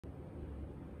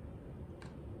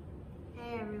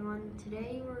Hey everyone,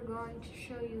 today we're going to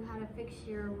show you how to fix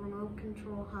your remote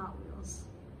control Hot Wheels.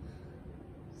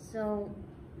 So,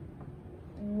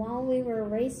 while we were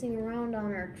racing around on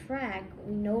our track,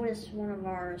 we noticed one of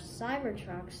our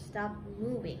Cybertrucks stopped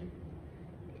moving.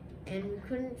 And we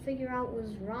couldn't figure out what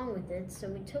was wrong with it, so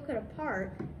we took it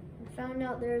apart and found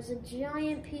out there's a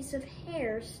giant piece of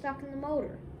hair stuck in the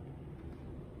motor.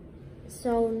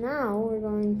 So now we're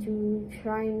going to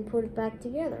try and put it back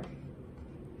together.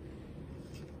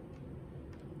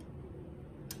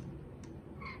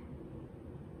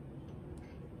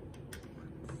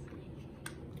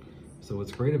 So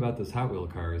what's great about this Hot Wheel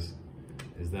cars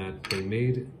is that they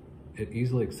made it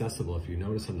easily accessible. If you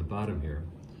notice on the bottom here,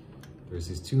 there's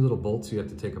these two little bolts you have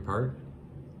to take apart,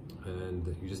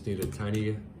 and you just need a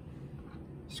tiny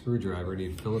screwdriver. You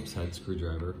need a Phillips head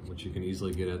screwdriver, which you can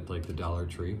easily get at like the Dollar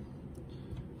Tree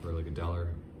for like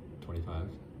 $1.25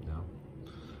 now.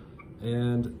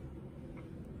 And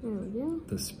there we go.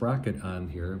 The sprocket on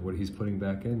here, what he's putting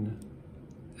back in,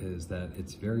 is that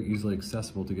it's very easily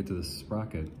accessible to get to the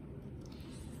sprocket.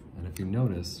 And if you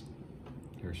notice,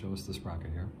 here, show us the sprocket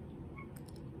here.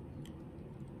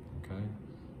 Okay,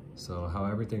 so how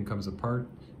everything comes apart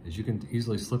is you can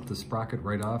easily slip the sprocket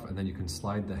right off, and then you can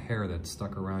slide the hair that's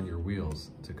stuck around your wheels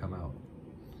to come out.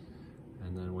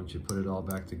 And then once you put it all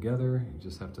back together, you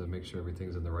just have to make sure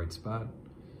everything's in the right spot.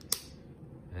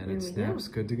 And it snaps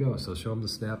good to go. So show them the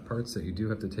snap parts that you do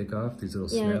have to take off, these little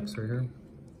snaps right here.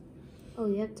 Oh,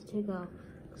 you have to take off.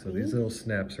 So these little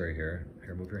snaps right here.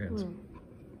 Here, move your hands. Where?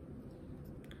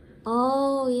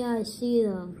 Oh, yeah, I see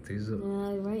them. These are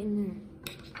right in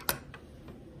there.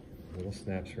 Little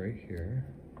snaps right here.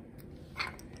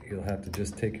 You'll have to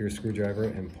just take your screwdriver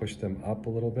and push them up a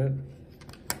little bit.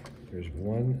 There's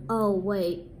one. Oh,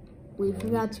 wait. We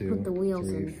forgot to put the wheels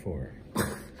 3, in. 4.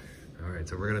 All right,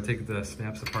 so we're gonna take the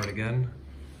snaps apart again,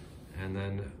 and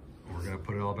then we're gonna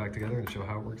put it all back together and show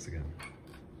how it works again.